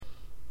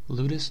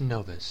Ludus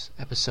Novus,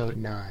 Episode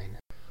 9,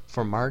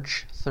 for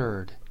March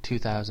 3rd,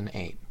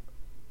 2008.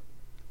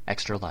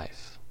 Extra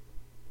Life.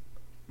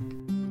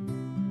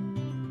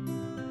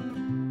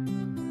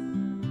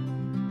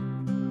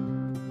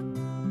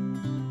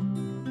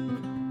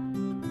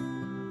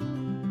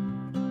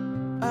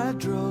 I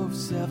drove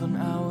 7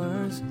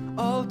 hours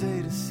all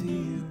day to see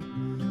you.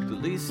 The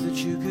least that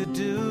you could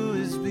do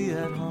is be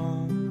at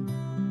home.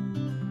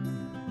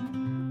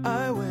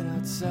 I wait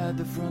outside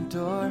the front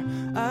door.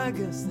 I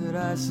guess that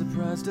I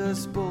surprised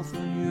us both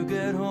when you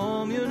get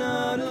home. You're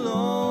not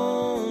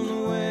alone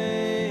the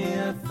way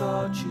I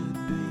thought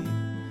you'd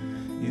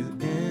be. You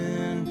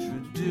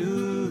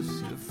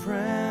introduced a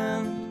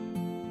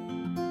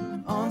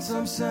friend. On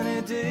some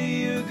sunny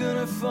day you're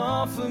gonna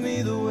fall for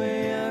me the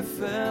way I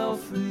fell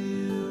for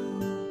you.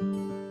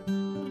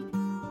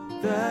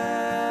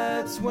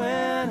 That's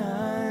when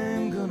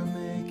I'm gonna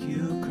make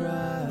you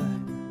cry.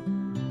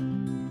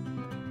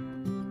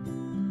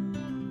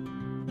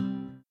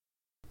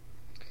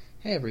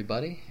 Hey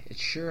everybody, it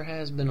sure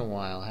has been a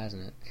while,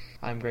 hasn't it?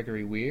 I'm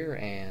Gregory Weir,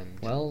 and,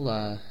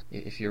 well,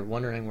 if you're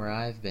wondering where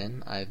I've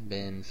been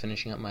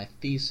finishing up my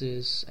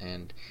thesis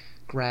and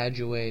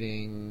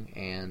graduating,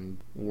 and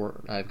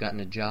I've gotten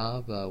a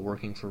job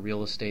working for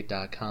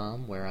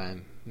realestate.com, where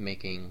I'm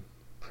making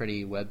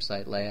pretty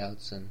website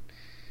layouts and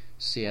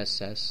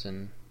CSS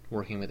and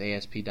working with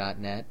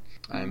ASP.NET.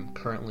 I'm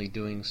currently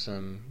doing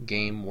some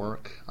game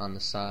work on the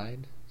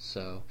side,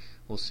 so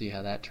we'll see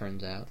how that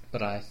turns out.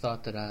 But I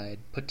thought that I'd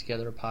put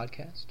together a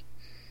podcast,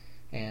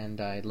 and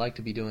I'd like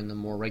to be doing them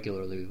more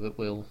regularly, but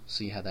we'll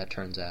see how that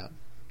turns out.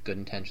 Good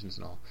intentions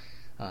and all.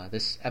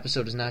 This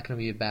episode is not going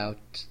to be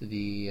about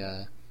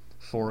the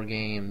 4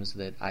 games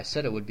that I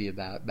said it would be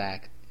about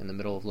back in the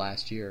middle of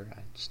last year.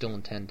 I still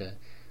intend to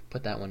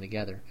put that one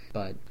together.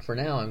 But for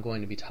now, I'm going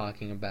to be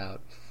talking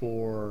about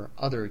 4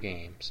 other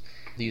games.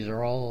 These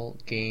are all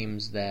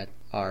games that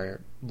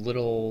are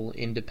little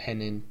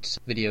independent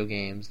video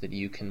games that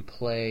you can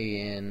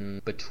play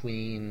in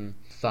between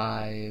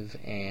 5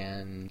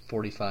 and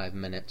 45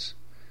 minutes,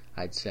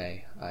 I'd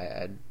say.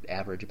 I'd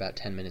average about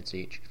 10 minutes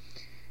each.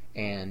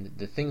 And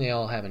the thing they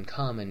all have in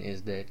common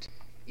is that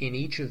in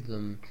each of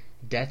them,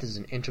 death is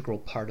an integral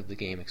part of the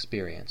game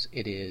experience.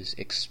 It is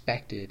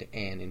expected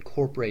and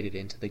incorporated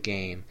into the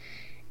game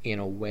in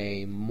a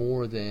way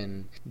more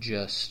than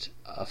just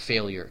a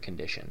failure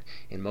condition.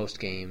 In most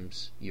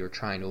games, you're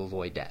trying to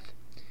avoid death.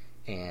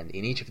 And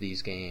in each of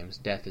these games,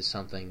 death is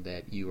something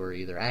that you are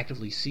either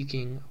actively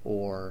seeking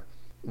or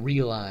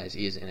realize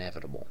is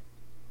inevitable.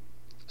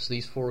 So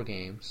these 4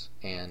 games,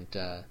 and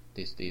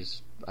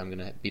these I'm going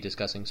to be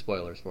discussing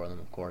spoilers for them,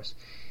 of course.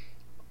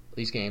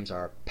 These games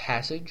are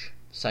Passage,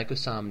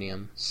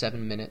 Psychosomnium,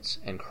 7 Minutes,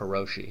 and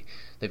Kuroshi.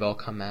 They've all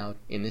come out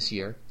in this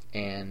year,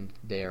 and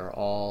they're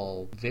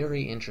all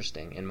very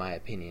interesting, in my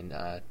opinion,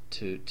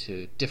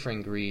 to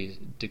differing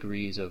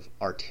degrees of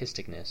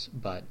artisticness,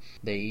 but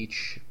they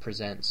each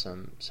present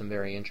some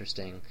very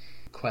interesting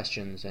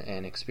questions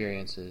and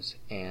experiences,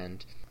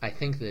 and I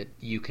think that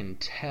you can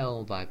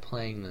tell by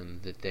playing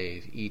them that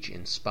they've each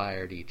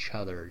inspired each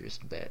other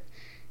just a bit,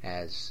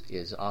 as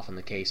is often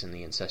the case in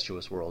the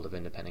incestuous world of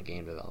independent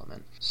game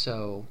development.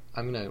 So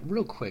I'm going to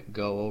real quick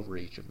go over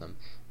each of them.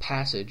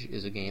 Passage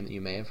is a game that you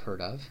may have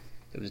heard of.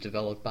 It was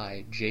developed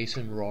by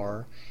Jason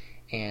Rohrer,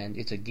 and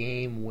it's a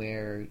game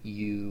where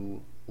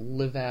you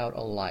live out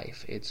a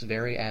life. It's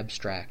very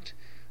abstract,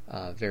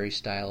 very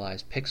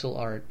stylized pixel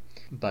art,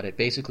 but it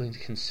basically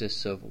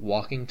consists of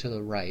walking to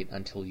the right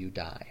until you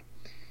die.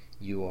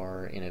 You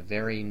are in a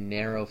very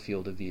narrow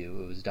field of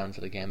view. It was done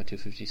for the Gamma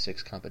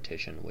 256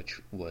 competition, which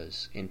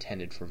was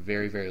intended for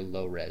very, very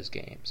low-res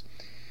games.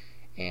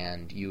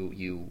 And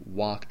you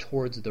walk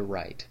towards the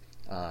right.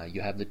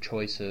 You have the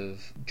choice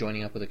of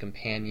joining up with a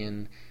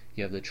companion.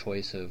 You have the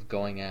choice of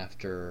going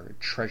after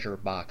treasure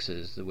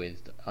boxes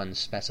with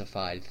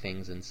unspecified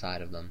things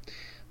inside of them.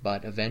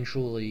 But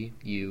eventually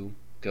you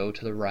go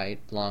to the right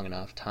long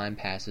enough, time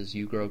passes,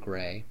 you grow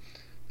gray,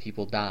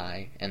 people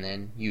die, and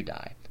then you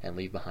die and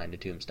leave behind a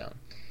tombstone.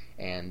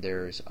 And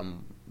there's a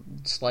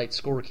slight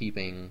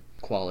scorekeeping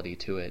quality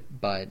to it,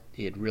 but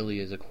it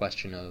really is a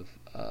question of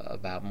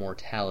about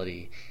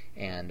mortality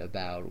and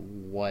about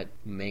what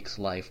makes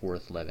life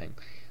worth living.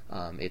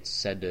 It's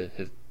said to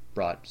have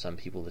brought some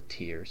people to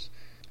tears.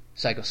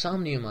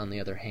 Psychosomnium, on the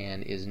other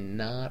hand, is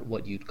not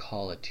what you'd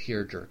call a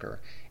tearjerker,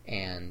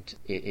 and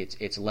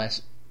it's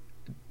less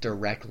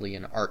directly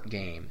an art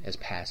game as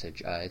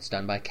Passage. It's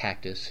done by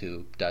Cactus,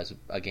 who does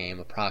a game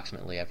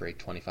approximately every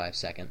 25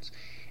 seconds,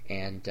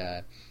 and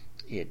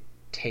it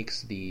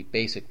takes the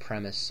basic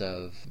premise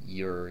of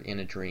you're in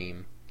a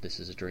dream, this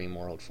is a dream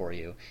world for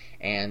you,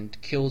 and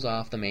kills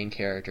off the main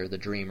character, the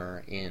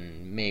dreamer,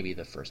 in maybe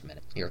the first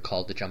minute. You're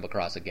called to jump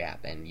across a gap,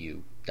 and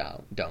you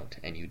don't,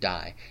 and you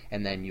die,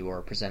 and then you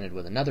are presented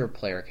with another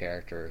player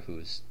character who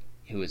is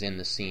in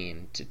the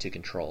scene to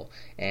control,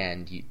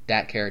 and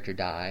that character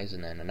dies,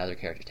 and then another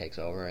character takes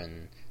over,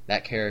 and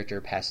that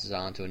character passes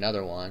on to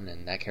another one,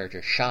 and that character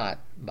is shot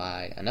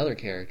by another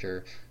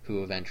character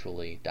who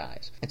eventually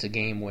dies. It's a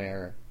game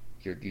where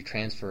You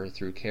transfer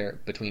through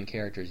between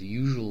characters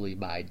usually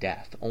by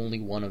death. Only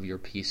one of your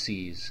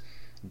PCs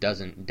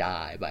doesn't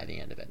die by the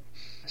end of it.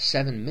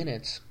 7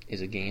 Minutes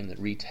is a game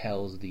that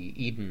retells the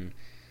Eden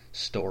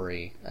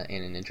story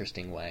in an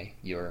interesting way.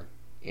 You're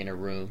in a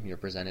room, you're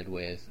presented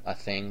with a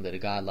thing that a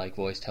godlike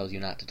voice tells you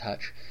not to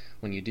touch.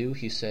 When you do,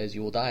 he says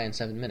you will die in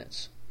 7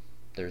 minutes.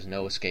 There's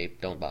no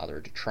escape, don't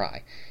bother to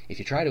try. If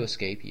you try to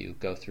escape, you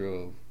go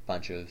through a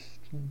bunch of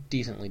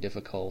decently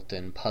difficult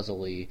and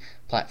puzzly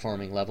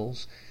platforming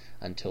levels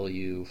until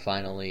you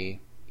finally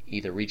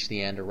either reach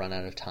the end or run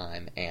out of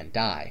time and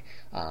die.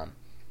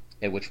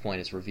 At which point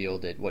it's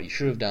revealed that what you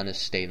should have done is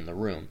stayed in the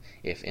room.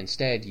 If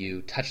instead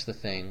you touch the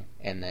thing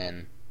and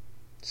then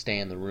stay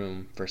in the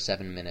room for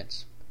 7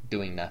 minutes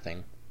doing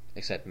nothing,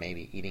 except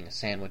maybe eating a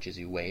sandwich as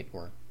you wait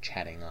or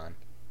chatting on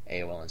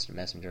AOL Instant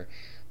Messenger,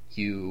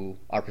 you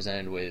are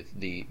presented with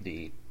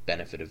the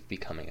benefit of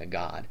becoming a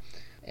god,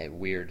 a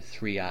weird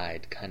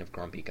three-eyed kind of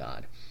grumpy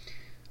god.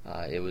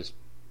 It was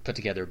put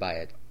together by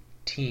a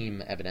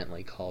team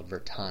evidently called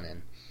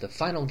Virtanen. The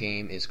final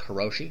game is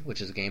Karoshi,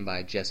 which is a game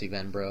by Jesse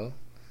Van Broo.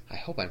 I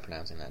hope I'm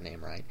pronouncing that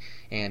name right.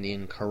 And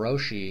in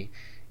Karoshi,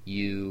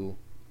 you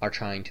are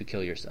trying to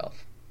kill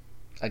yourself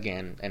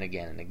again and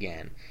again and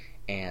again.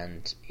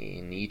 And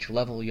in each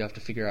level, you have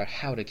to figure out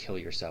how to kill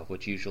yourself,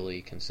 which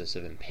usually consists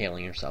of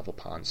impaling yourself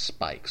upon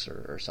spikes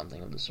or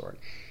something of the sort.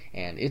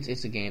 And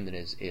it's a game that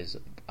is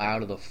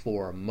out of the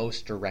four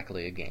most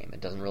directly a game.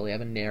 It doesn't really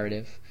have a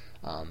narrative.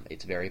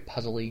 It's very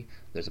puzzly.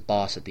 There's a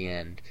boss at the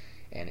end,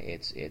 and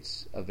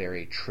it's a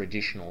very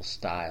traditional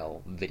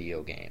style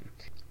video game.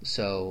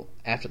 So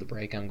after the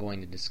break, I'm going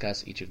to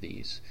discuss each of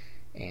these,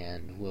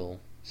 and we'll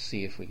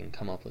see if we can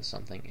come up with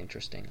something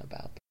interesting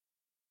about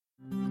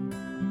them.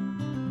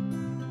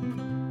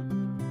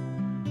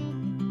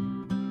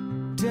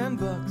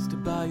 $10 to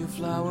buy you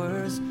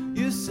flowers.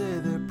 You say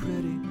they're pretty,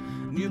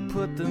 and you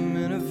put them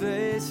in a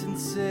vase and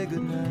say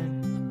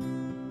goodnight.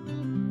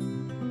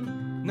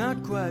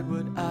 Not quite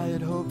what I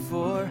had hoped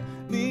for.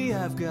 Me,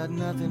 I've got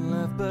nothing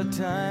left but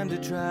time to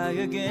try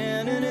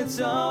again. And it's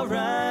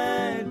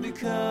alright,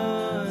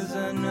 because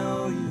I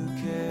know you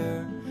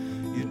care.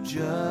 You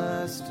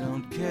just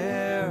don't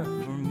care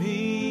for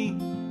me.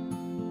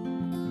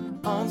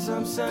 On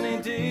some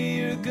sunny day,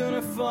 you're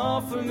gonna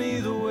fall for me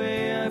the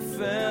way I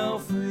fell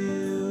for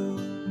you.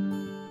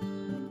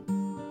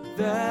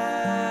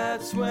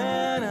 That's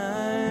when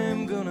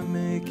I'm gonna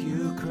make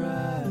you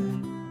cry.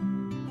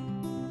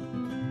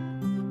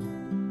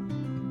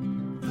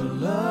 The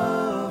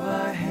love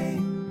I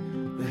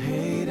hate, the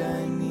hate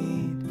I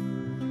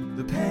need,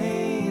 the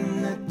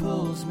pain that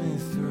pulls me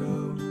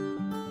through.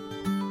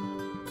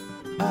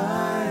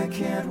 I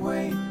can't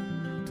wait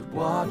to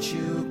watch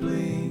you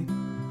bleed.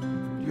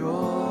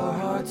 Your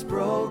heart's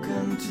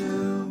broken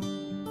too.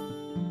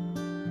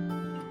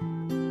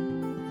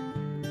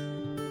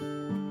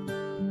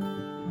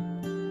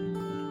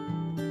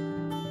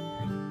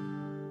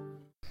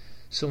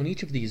 So in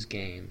each of these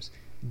games,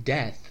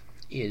 death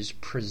is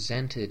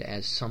presented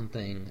as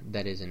something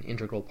that is an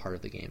integral part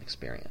of the game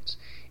experience.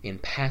 In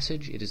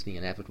Passage, it is the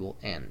inevitable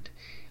end.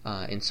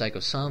 In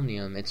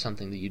Psychosomnium, it's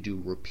something that you do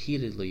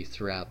repeatedly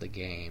throughout the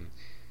game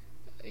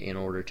in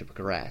order to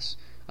progress.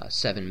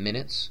 7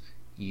 minutes,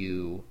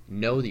 you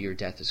know that your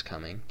death is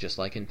coming, just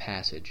like in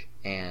Passage,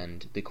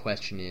 and the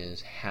question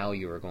is how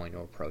you are going to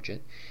approach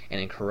it.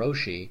 And in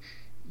Karoshi,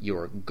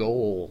 your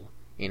goal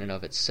in and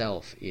of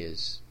itself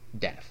is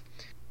death.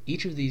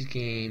 Each of these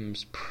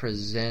games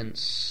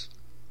presents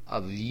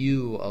a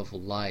view of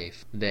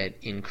life that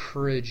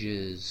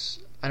encourages,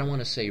 I don't want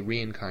to say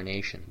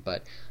reincarnation,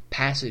 but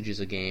Passage is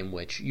a game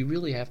which you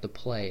really have to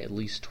play at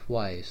least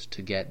twice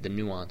to get the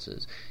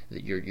nuances.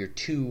 That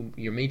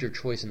your major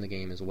choice in the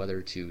game is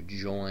whether to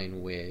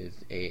join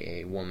with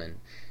a woman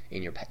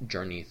in your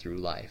journey through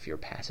life, your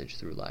passage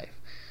through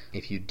life.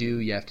 If you do,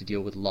 you have to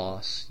deal with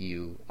loss.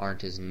 You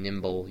aren't as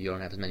nimble. You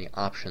don't have as many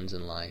options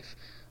in life.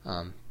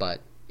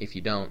 But if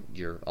you don't,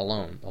 you're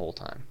alone the whole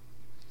time.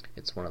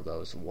 It's one of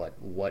those,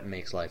 what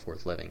makes life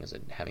worth living? Is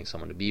it having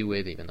someone to be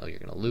with, even though you're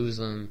going to lose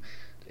them?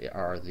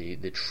 Are the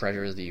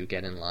treasures that you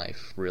get in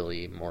life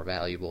really more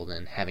valuable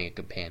than having a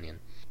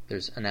companion?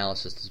 There's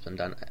analysis that's been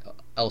done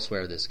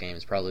elsewhere. This game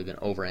has probably been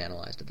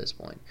overanalyzed at this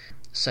point.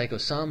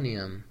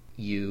 Psychosomnium,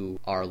 you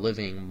are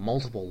living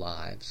multiple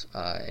lives,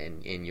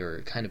 and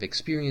you're kind of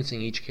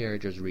experiencing each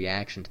character's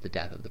reaction to the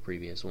death of the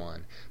previous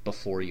one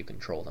before you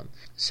control them.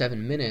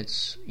 7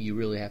 minutes, you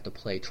really have to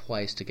play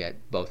twice to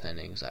get both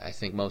endings. I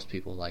think most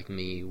people like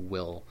me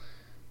will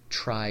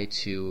try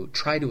to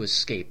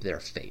escape their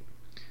fate.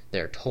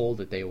 They're told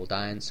that they will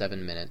die in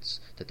 7 minutes,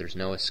 that there's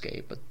no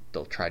escape, but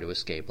they'll try to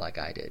escape like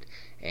I did,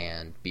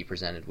 and be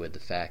presented with the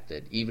fact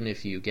that even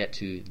if you get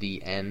to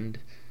the end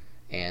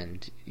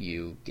and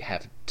you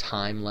have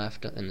time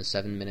left in the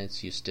 7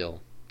 minutes, you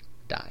still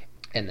die.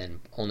 And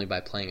then only by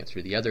playing it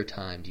through the other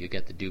time do you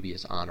get the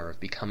dubious honor of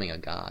becoming a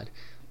god.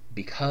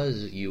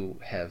 Because you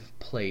have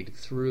played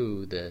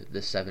through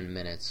the 7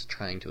 minutes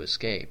trying to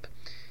escape,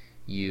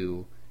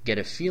 you get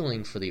a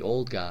feeling for the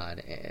old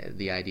god,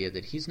 the idea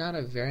that he's not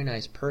a very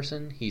nice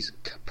person. He's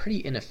pretty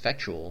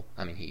ineffectual.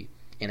 I mean, he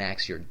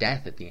enacts your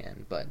death at the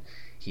end, but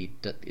he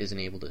isn't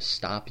able to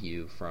stop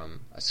you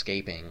from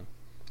escaping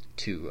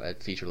to a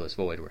featureless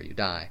void where you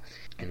die.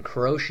 And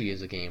Kuroshi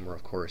is a game where,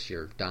 of course,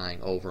 you're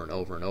dying over and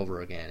over and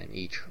over again, and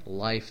each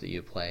life that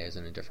you play is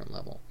in a different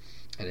level.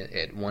 And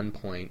at one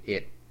point,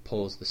 it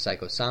pulls the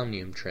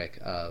Psychosomnium trick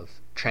of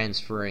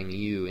transferring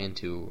you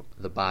into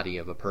the body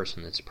of a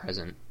person that's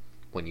present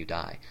when you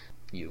die.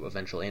 You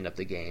eventually end up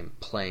the game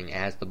playing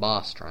as the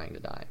boss trying to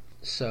die.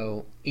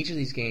 So each of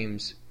these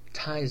games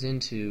ties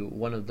into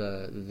one of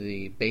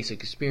the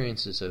basic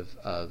experiences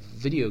of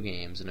video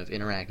games and of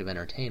interactive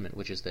entertainment,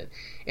 which is that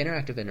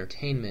interactive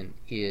entertainment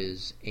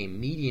is a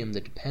medium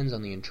that depends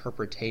on the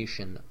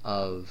interpretation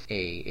of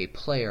a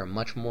player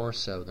much more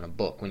so than a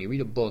book. When you read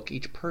a book,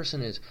 each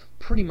person is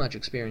pretty much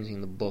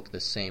experiencing the book the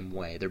same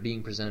way. They're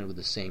being presented with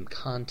the same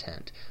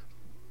content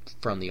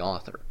from the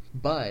author.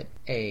 But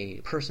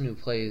a person who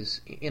plays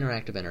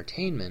interactive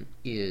entertainment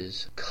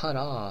is cut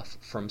off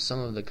from some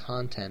of the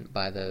content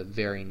by the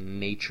very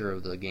nature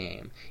of the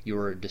game. You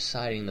are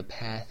deciding the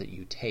path that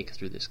you take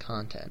through this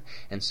content.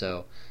 And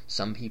so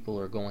some people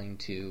are going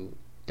to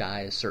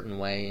die a certain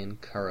way in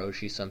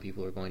Kuroshi, some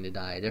people are going to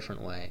die a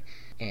different way.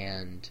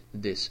 And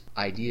this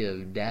idea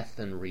of death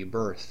and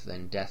rebirth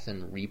and death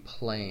and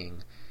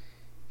replaying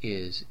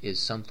is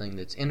something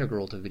that's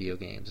integral to video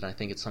games, and I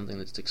think it's something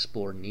that's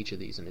explored in each of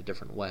these in a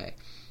different way.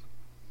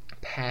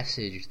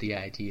 Passage the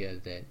idea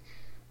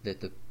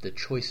that the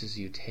choices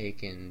you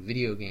take in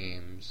video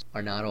games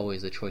are not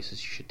always the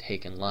choices you should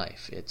take in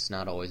life. It's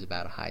not always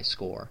about a high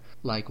score.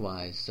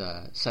 Likewise,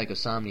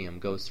 Psychosomnium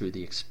goes through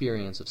the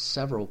experience of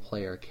several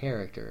player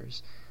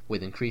characters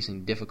with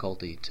increasing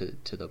difficulty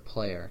to the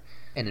player.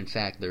 And in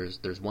fact,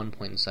 there's one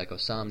point in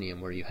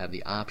Psychosomnium where you have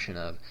the option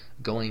of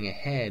going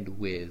ahead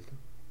with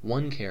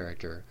one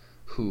character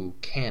who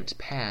can't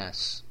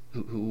pass,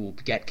 who will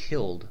get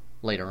killed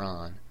later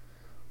on,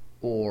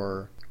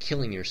 or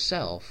killing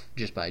yourself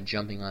just by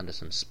jumping onto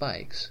some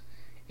spikes,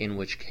 in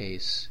which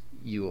case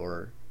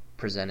you're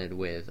presented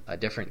with a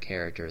different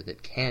character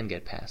that can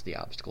get past the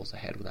obstacles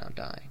ahead without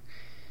dying.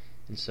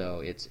 And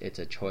so it's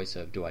a choice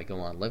of, do I go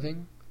on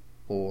living,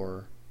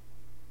 or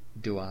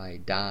do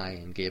I die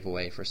and give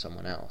away for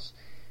someone else?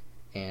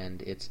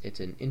 And it's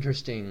an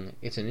interesting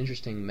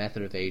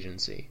method of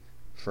agency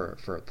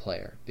for a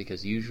player,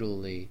 because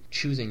usually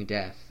choosing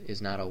death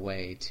is not a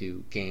way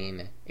to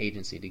gain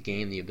agency, to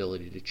gain the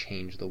ability to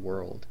change the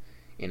world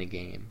in a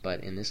game, but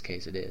in this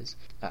case it is.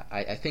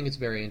 I think it's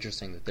very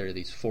interesting that there are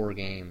these 4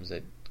 games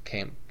that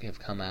have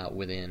come out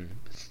within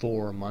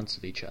 4 months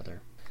of each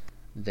other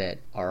that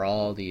are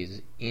all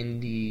these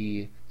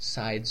indie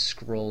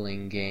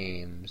side-scrolling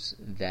games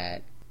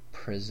that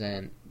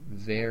present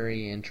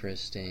very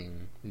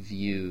interesting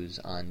views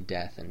on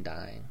death and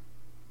dying.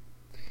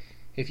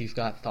 If you've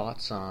got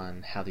thoughts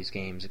on how these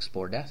games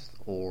explore death,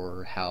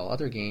 or how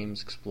other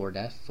games explore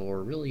death,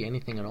 or really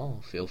anything at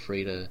all, feel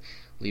free to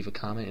leave a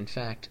comment. In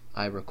fact,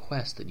 I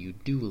request that you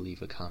do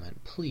leave a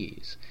comment,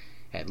 please,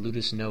 at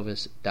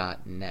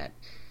ludusnovus.net.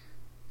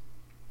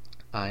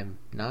 I'm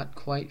not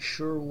quite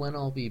sure when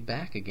I'll be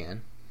back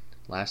again.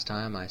 Last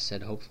time I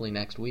said hopefully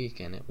next week,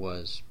 and it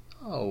was,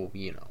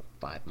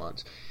 5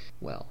 months.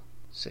 Well,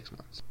 6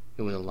 months.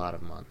 It was a lot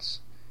of months.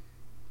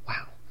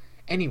 Wow.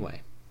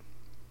 Anyway,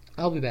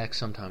 I'll be back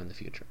sometime in the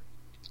future.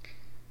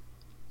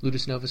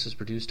 Ludus Novus is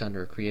produced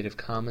under a Creative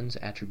Commons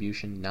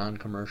Attribution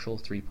Non-Commercial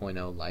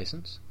 3.0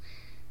 license.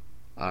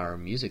 Our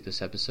music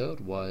this episode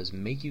was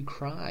Make You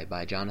Cry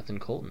by Jonathan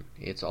Colton.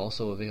 It's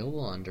also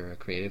available under a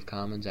Creative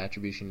Commons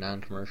Attribution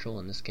Non-Commercial,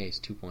 in this case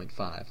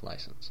 2.5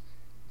 license.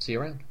 See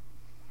you around.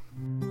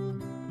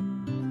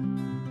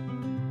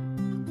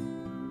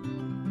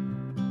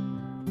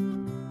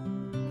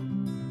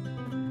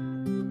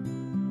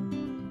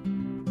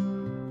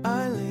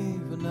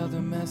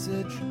 Another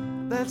message,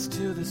 that's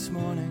 2 this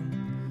morning.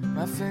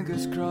 My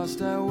fingers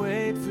crossed, I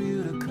wait for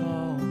you to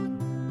call.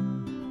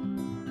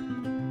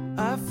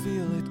 I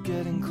feel it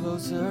getting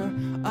closer,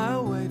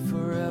 I'll wait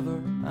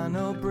forever. I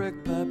know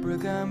brick by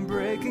brick I'm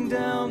breaking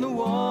down the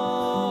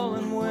wall.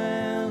 And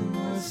when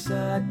we're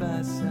side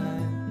by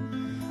side,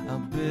 I'll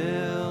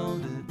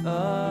build it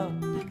up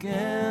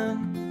again.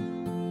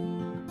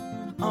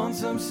 On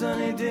some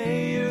sunny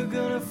day you're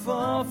gonna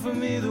fall for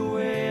me the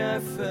way I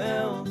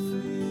fell for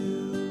you.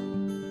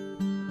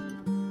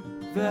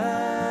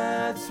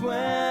 That's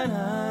when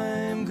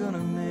I'm gonna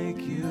make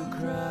you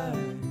cry.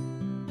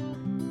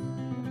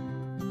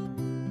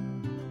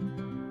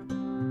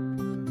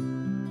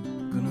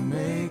 Gonna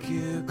make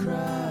you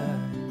cry.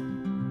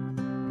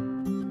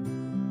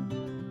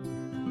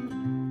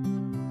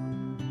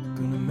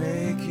 Gonna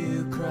make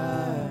you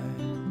cry.